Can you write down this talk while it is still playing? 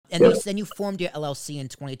And then you formed your LLC in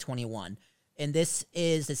 2021, and this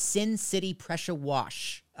is the Sin City pressure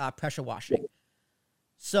washing.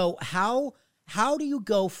 So how do you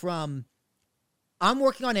go from I'm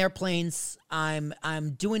working on airplanes, I'm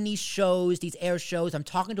doing these shows, these air shows, I'm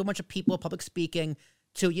talking to a bunch of people, public speaking,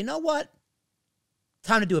 to, you know what?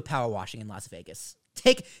 Time to do a power washing in Las Vegas.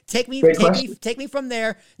 Take me from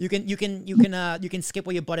there. You can skip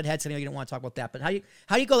where you butted heads. I know you don't want to talk about that, but how do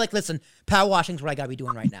you go like, listen, power washing is what I got to be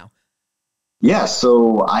doing right now? Yeah,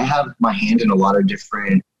 so I have my hand in a lot of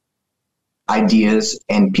different ideas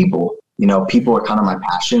and people. You know, people are kind of my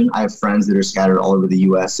passion. I have friends that are scattered all over the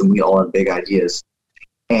U.S. and we all have big ideas.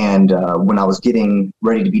 And when I was getting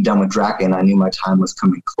ready to be done with Draken, I knew my time was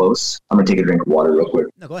coming close. I'm gonna take a drink of water real quick.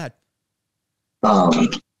 No, go ahead.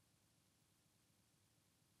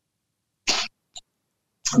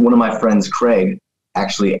 One of my friends, Craig,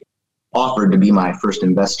 actually offered to be my first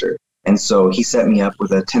investor. And so he set me up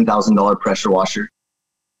with a $10,000 pressure washer.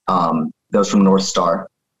 That was from North Star.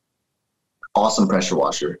 Awesome pressure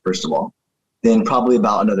washer, first of all. Then probably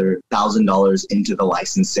about another $1,000 into the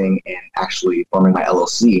licensing and actually forming my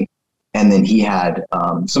LLC. And then he had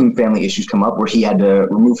some family issues come up where he had to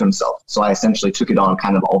remove himself. So I essentially took it on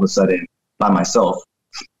kind of all of a sudden by myself.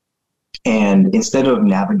 And instead of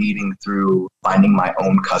navigating through finding my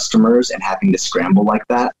own customers and having to scramble like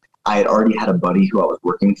that, I had already had a buddy who I was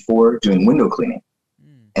working for doing window cleaning.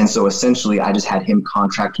 And so essentially I just had him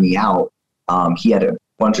contract me out. He had a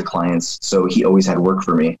bunch of clients, so he always had work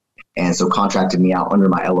for me. And so contracted me out under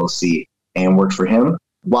my LLC and worked for him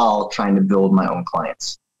while trying to build my own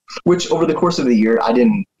clients, which over the course of the year, I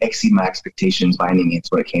didn't exceed my expectations by any means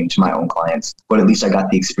when it came to my own clients. But at least I got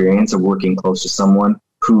the experience of working close to someone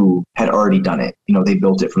who had already done it. You know, they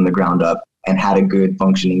built it from the ground up and had a good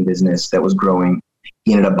functioning business that was growing.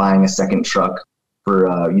 He ended up buying a second truck for,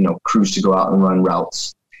 crews to go out and run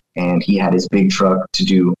routes. And he had his big truck to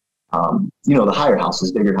do, the higher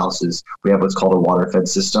houses, bigger houses. We have what's called a water fed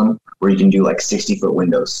system where you can do like 60-foot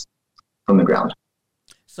windows from the ground.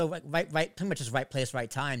 So right, pretty much just right place, right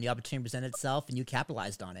time. The opportunity presented itself and you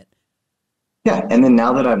capitalized on it. Yeah, and then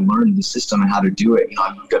now that I've learned the system and how to do it,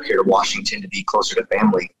 I moved up here to Washington to be closer to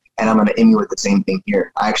family, and I'm going to emulate the same thing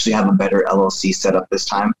here. I actually have a better LLC set up this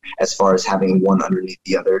time as far as having one underneath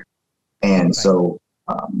the other. And right. So,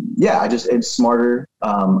 it's smarter.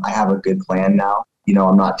 I have a good plan now.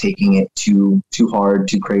 I'm not taking it too hard,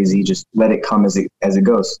 too crazy. Just let it come as it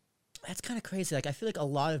goes. That's kind of crazy. Like, I feel like a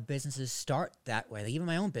lot of businesses start that way. Like, even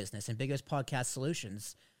my own business, Ambiguous Podcast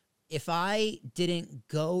Solutions. If I didn't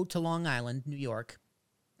go to Long Island, New York,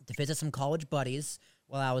 to visit some college buddies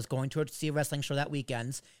while I was going to see a wrestling show that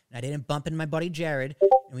weekend, and I didn't bump into my buddy Jared,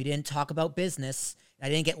 and we didn't talk about business, and I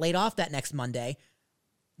didn't get laid off that next Monday,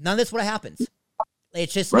 none of this would have happened.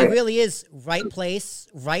 It's just, right. It really is right place,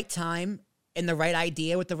 right time, and the right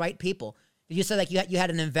idea with the right people. You said like you had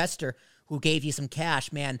an investor who gave you some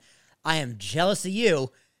cash, man. I am jealous of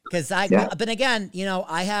you because but again,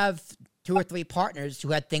 I have 2 or 3 partners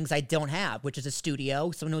who had things I don't have, which is a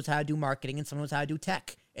studio. Someone knows how to do marketing and someone knows how to do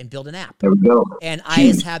tech and build an app. There we go. And I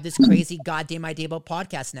just have this crazy goddamn idea about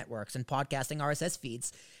podcast networks and podcasting RSS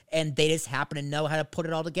feeds. And they just happen to know how to put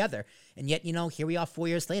it all together. And yet, here we are 4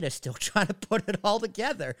 years later, still trying to put it all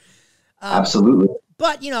together. Absolutely.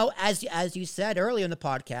 But, as you said earlier in the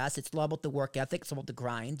podcast, it's all about the work ethic. It's about the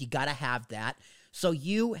grind. You got to have that. So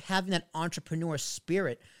you having that entrepreneur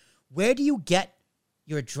spirit, where do you get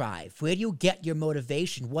your drive? Where do you get your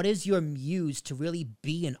motivation? What is your muse to really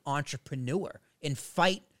be an entrepreneur and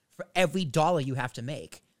fight for every dollar you have to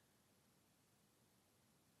make?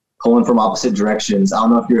 Pulling from opposite directions. I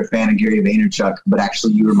don't know if you're a fan of Gary Vaynerchuk, but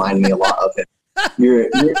actually you remind me a lot of him. You're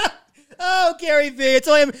Oh, Gary V. It's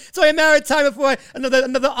only a matter of time before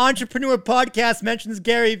another entrepreneur podcast mentions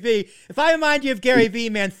Gary V. If I remind you of Gary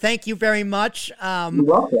V, man, thank you very much. You're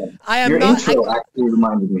welcome. Your intro actually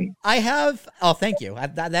reminded me. Thank you.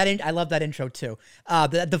 I love that intro too.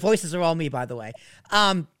 The voices are all me, by the way.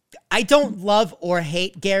 I don't love or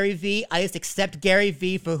hate Gary V. I just accept Gary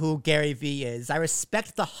V for who Gary V is. I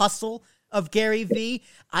respect the hustle of Gary V.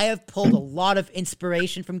 I have pulled a lot of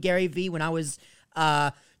inspiration from Gary V when I was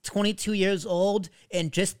 22 years old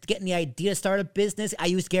and just getting the idea to start a business. I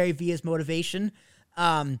used Gary V as motivation.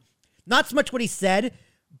 Not so much what he said,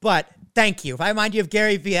 but thank you. If I remind you of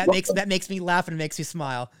Gary V, that makes me laugh and makes me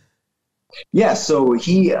smile. Yeah. So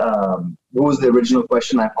he, what was the original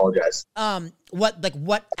question? I apologize.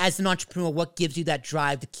 What as an entrepreneur, what gives you that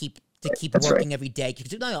drive to keep working right. every day?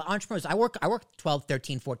 Because entrepreneurs, I work 12,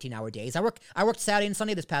 13, 14-hour days. I worked Saturday and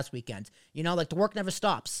Sunday this past weekend. The work never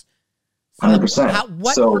stops. So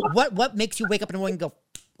 100%. What makes you wake up in the morning and go,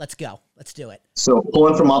 Let's go. Let's do it. So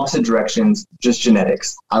pulling from opposite directions, just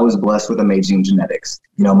genetics. I was blessed with amazing genetics.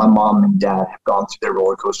 You know, my mom and dad have gone through their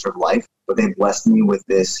roller coaster of life, but they've blessed me with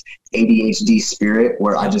this ADHD spirit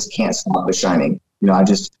where I just can't stop but shining. You know, I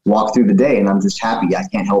just walk through the day and I'm just happy. I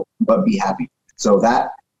can't help but be happy. So that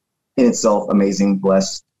in itself, amazing,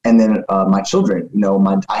 blessed. And then my children, you know,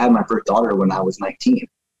 I had my first daughter when I was 19,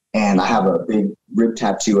 and I have a big rib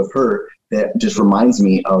tattoo of her that just reminds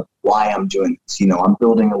me of why I'm doing this. You know, I'm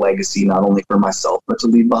building a legacy not only for myself, but to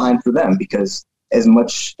leave behind for them, because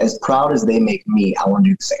as proud as they make me, I want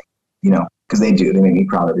to do the same, you know, because they make me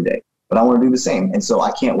proud every day, but I want to do the same. And so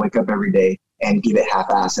I can't wake up every day and give it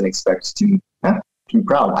half-ass and expect to be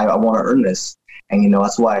proud. I want to earn this. And, you know,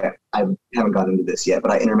 that's why I haven't gotten into this yet,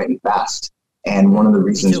 but I intermittent fast. And one of the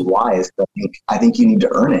reasons why is I think you need to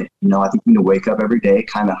earn it. You know, I think you need to wake up every day,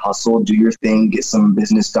 kind of hustle, do your thing, get some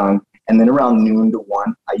business done. And then around noon to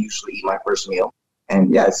 1, I usually eat my first meal.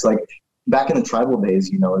 And yeah, it's like back in the tribal days,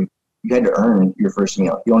 you know, you had to earn your first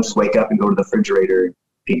meal. You don't just wake up and go to the refrigerator and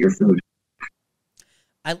eat your food.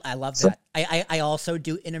 I love that. I also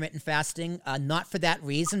do intermittent fasting, not for that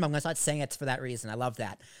reason, but I'm going to start saying it's for that reason. I love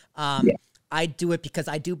that. I do it because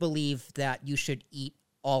I do believe that you should eat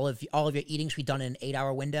all of your eating should be done in an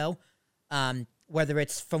 8-hour window. Whether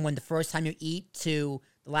it's from when the first time you eat to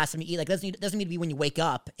the last time you eat, like it doesn't need to be when you wake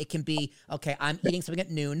up. It can be, okay, I'm eating something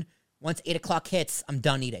at noon. Once 8 o'clock hits, I'm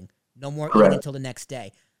done eating. No more eating until the next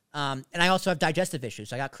day. And I also have digestive issues.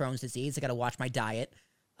 So I got Crohn's disease. I got to watch my diet.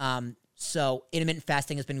 So intermittent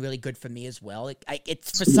fasting has been really good for me as well.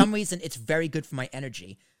 It's for some reason, it's very good for my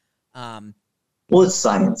energy. Well, it's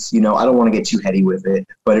science, you know, I don't want to get too heady with it,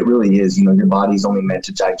 but it really is, you know, your body's only meant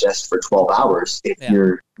to digest for 12 hours. If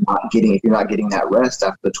you're not getting that rest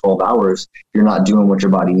after the 12 hours, you're not doing what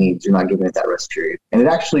your body needs. You're not giving it that rest period. And it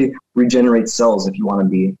actually regenerates cells if you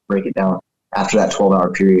want to break it down. After that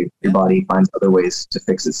 12-hour period, your body finds other ways to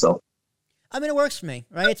fix itself. I mean, it works for me,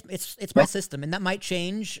 right? It's my system, and that might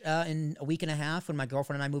change in a week and a half when my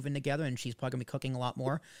girlfriend and I move in together, and she's probably gonna be cooking a lot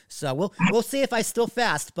more. So we'll see if I still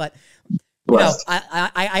fast, but you know,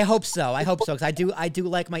 I hope so. I hope so, because I do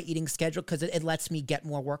like my eating schedule because it lets me get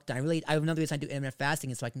more work done. Another reason I do intermittent fasting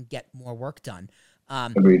is so I can get more work done.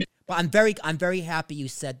 Agreed. But I'm very happy you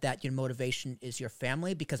said that your motivation is your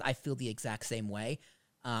family, because I feel the exact same way.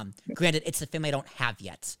 Granted, it's the family I don't have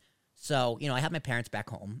yet. So, you know, I have my parents back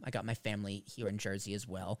home. I got my family here in Jersey as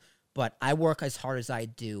well. But I work as hard as I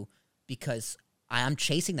do because I'm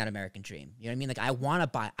chasing that American dream. You know what I mean? Like I want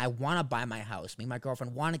to buy my house. Me and my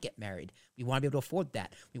girlfriend want to get married. We want to be able to afford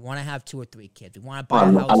that. We want to have 2 or 3 kids. We want to buy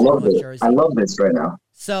a house in North Jersey. I love this right now.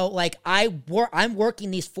 So like I'm working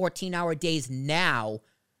these 14-hour days now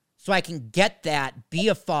so I can get that, be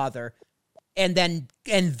a father, and then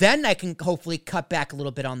I can hopefully cut back a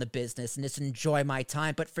little bit on the business and just enjoy my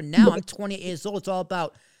time. But for now, I'm 28 years old.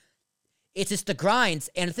 It's just the grinds.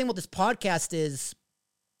 And the thing with this podcast is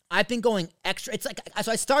I've been going extra. It's like,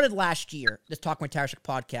 so I started last year, this Talking with Tarashuk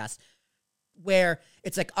podcast, where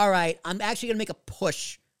it's like, all right, I'm actually going to make a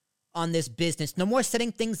push on this business. No more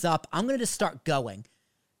setting things up. I'm going to just start going.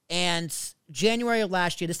 And January of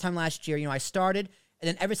last year, this time last year, you know, I started. And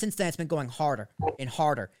then ever since then, it's been going harder and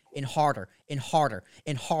harder and harder and harder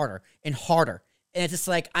and harder and harder. And it's just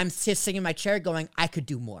like, I'm just sitting in my chair going, I could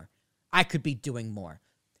do more. I could be doing more.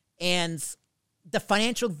 And the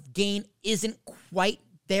financial gain isn't quite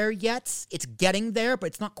there yet. It's getting there, but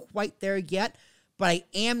it's not quite there yet. But I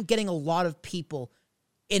am getting a lot of people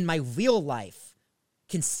in my real life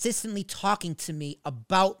consistently talking to me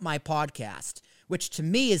about my podcast, which to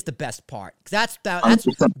me is the best part. That's where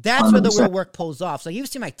the real work pulls off. So you've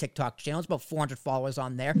seen my TikTok channel. It's about 400 followers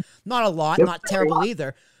on there. Not a lot, not terrible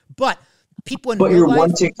either. But people in real life... But you're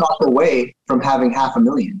one TikTok away from having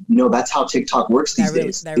 500,000. You know, that's how TikTok works these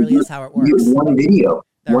days. That really is how it works. You get one video.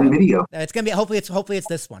 It's gonna be hopefully it's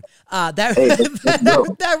this one. That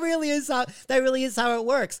really is how it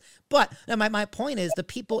works. But my point is, the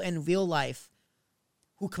people in real life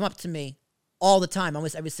who come up to me all the time,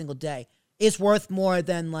 almost every single day, is worth more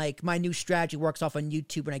than like my new strategy works off on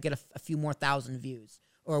YouTube and I get a few more thousand views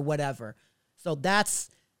or whatever. So that's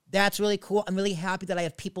really cool. I'm really happy that I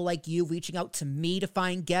have people like you reaching out to me to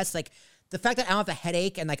find guests. Like the fact that I don't have a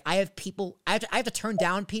headache and like I have people, I have to turn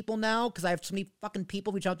down people now because I have so many fucking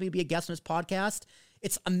people reach out to me to be a guest on this podcast.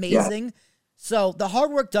 It's amazing. Yeah. So the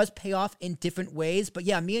hard work does pay off in different ways. But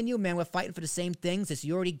yeah, me and you, man, we're fighting for the same things. It's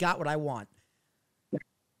you already got what I want.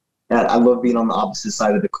 And I love being on the opposite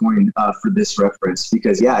side of the coin for this reference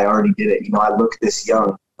because, yeah, I already did it. You know, I look this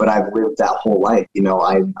young, but I've lived that whole life. You know,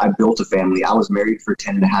 I built a family. I was married for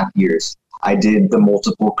 10 and a half years. I did the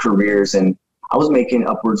multiple careers and I was making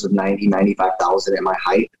upwards of 95,000 at my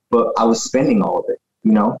height, but I was spending all of it,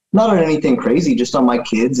 not on anything crazy, just on my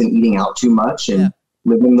kids and eating out too much and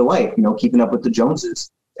living the life, keeping up with the Joneses.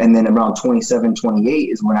 And then around 27, 28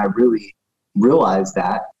 is when I really realized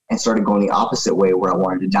that and started going the opposite way where I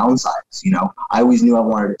wanted to downsize. I always knew I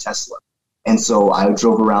wanted a Tesla. And so I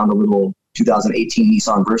drove around a little 2018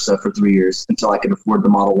 Nissan Versa for 3 years until I could afford the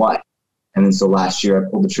Model Y. And then so last year I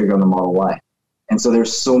pulled the trigger on the Model Y. And so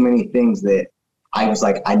there's so many things that I was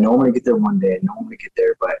like, I know I'm going to get there one day. I know I'm going to get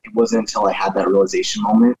there. But it wasn't until I had that realization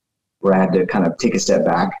moment where I had to kind of take a step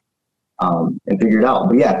back and figure it out.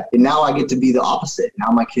 But yeah, and now I get to be the opposite.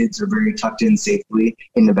 Now my kids are very tucked in safely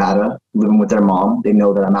in Nevada, living with their mom. They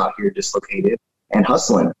know that I'm out here dislocated and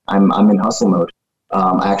hustling. I'm in hustle mode.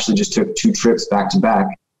 I actually just took 2 trips back to back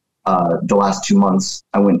the last 2 months.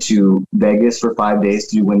 I went to Vegas for 5 days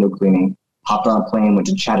to do window cleaning, hopped on a plane, went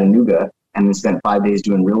to Chattanooga, and then spent 5 days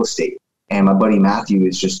doing real estate. And my buddy Matthew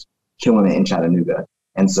is just killing it in Chattanooga.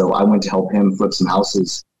 And so I went to help him flip some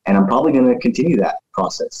houses, and I'm probably going to continue that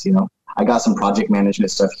process. I got some project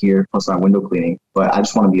management stuff here, plus my window cleaning, but I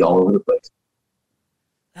just want to be all over the place.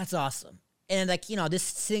 That's awesome. And like, this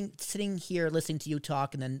sitting here listening to you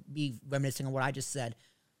talk and then me reminiscing on what I just said,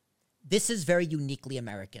 this is very uniquely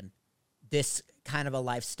American, this kind of a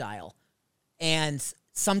lifestyle. And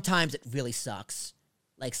sometimes it really sucks.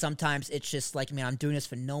 Like sometimes it's just like, man, I'm doing this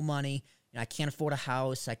for no money. I can't afford a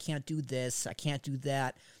house. I can't do this. I can't do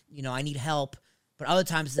that. I need help. But other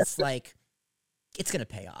times it's like, it's going to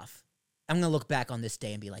pay off. I'm going to look back on this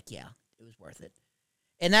day and be like, yeah, it was worth it.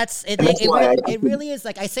 And that's it. It really is.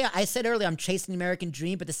 Like I said earlier, I'm chasing the American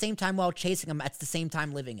dream, but at the same time, while chasing them, at the same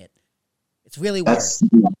time living it. It's really weird. That's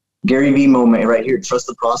Gary Vee moment right here. Trust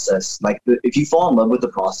the process. Like if you fall in love with the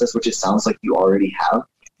process, which it sounds like you already have,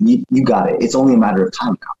 you got it. It's only a matter of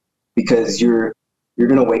time now, because you're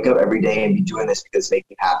going to wake up every day and be doing this because it's making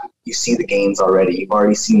you happy. You see the gains already. You've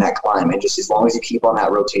already seen that climb, and just as long as you keep on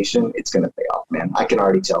that rotation, it's going to pay off, man. I can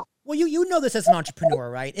already tell. Well, you know this as an entrepreneur,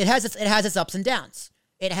 right? It has its ups and downs.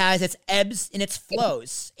 It has its ebbs and its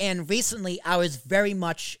flows. And recently, I was very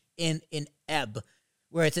much in ebb,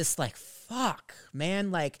 where it's just like, fuck,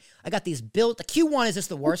 man. Like, I got these bills. The Q1 is just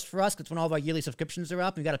the worst for us because when all of our yearly subscriptions are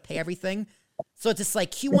up, and we got to pay everything. So it's just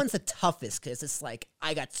like Q1's the toughest because it's like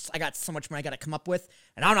I got so much money I got to come up with,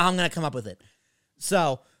 and I don't know how I'm going to come up with it.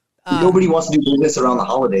 So nobody wants to do business around the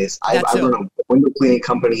holidays. I run a window cleaning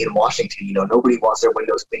company in Washington. Nobody wants their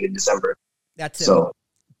windows cleaned in December. That's it. So,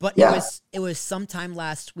 but yeah. it was sometime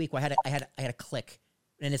last week where I had a click,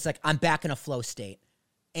 and it's like I'm back in a flow state,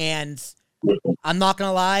 and I'm not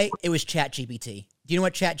gonna lie, it was ChatGPT. Do you know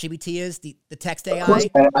what ChatGPT is? The text AI. Of course,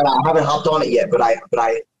 I haven't hopped on it yet, but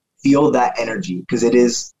I feel that energy because it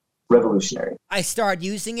is revolutionary. I started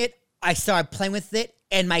using it. I started playing with it,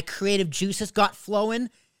 and my creative juices got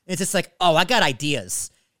flowing. It's just like, oh, I got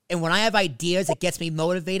ideas. And when I have ideas, it gets me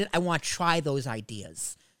motivated. I want to try those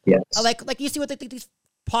ideas. Yes. Like you see what these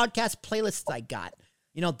podcast playlists I got.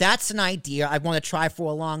 That's an idea I want to try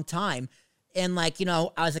for a long time. And I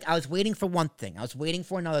was waiting for one thing. I was waiting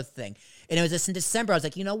for another thing. And it was just in December. I was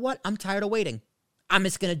like, you know what? I'm tired of waiting. I'm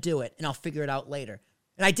just going to do it, and I'll figure it out later.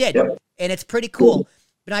 And I did. Yep. And it's pretty cool.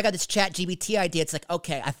 But I got this ChatGPT idea. It's like,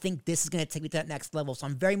 okay, I think this is going to take me to that next level. So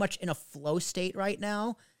I'm very much in a flow state right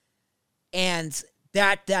now. And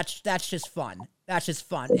that's just fun. That's just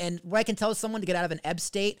fun. And what I can tell someone to get out of an ebb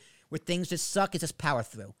state where things just suck is just power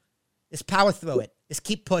through. Just power through it. Just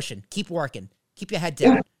keep pushing. Keep working. Keep your head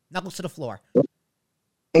down. Yeah. Knuckles to the floor.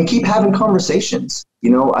 And keep having conversations.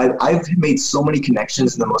 I've made so many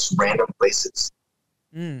connections in the most random places.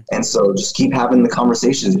 And so just keep having the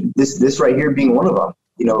conversations. This right here being one of them.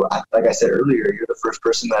 Like I said earlier, you're the first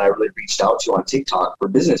person that I really reached out to on TikTok for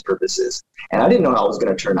business purposes. And I didn't know how it was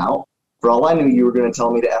going to turn out. For all I knew, you were going to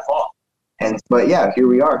tell me to F off. But yeah, here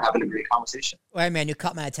we are having a great conversation. All right, man, you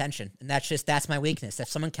caught my attention. And that's my weakness. If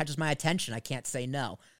someone catches my attention, I can't say no.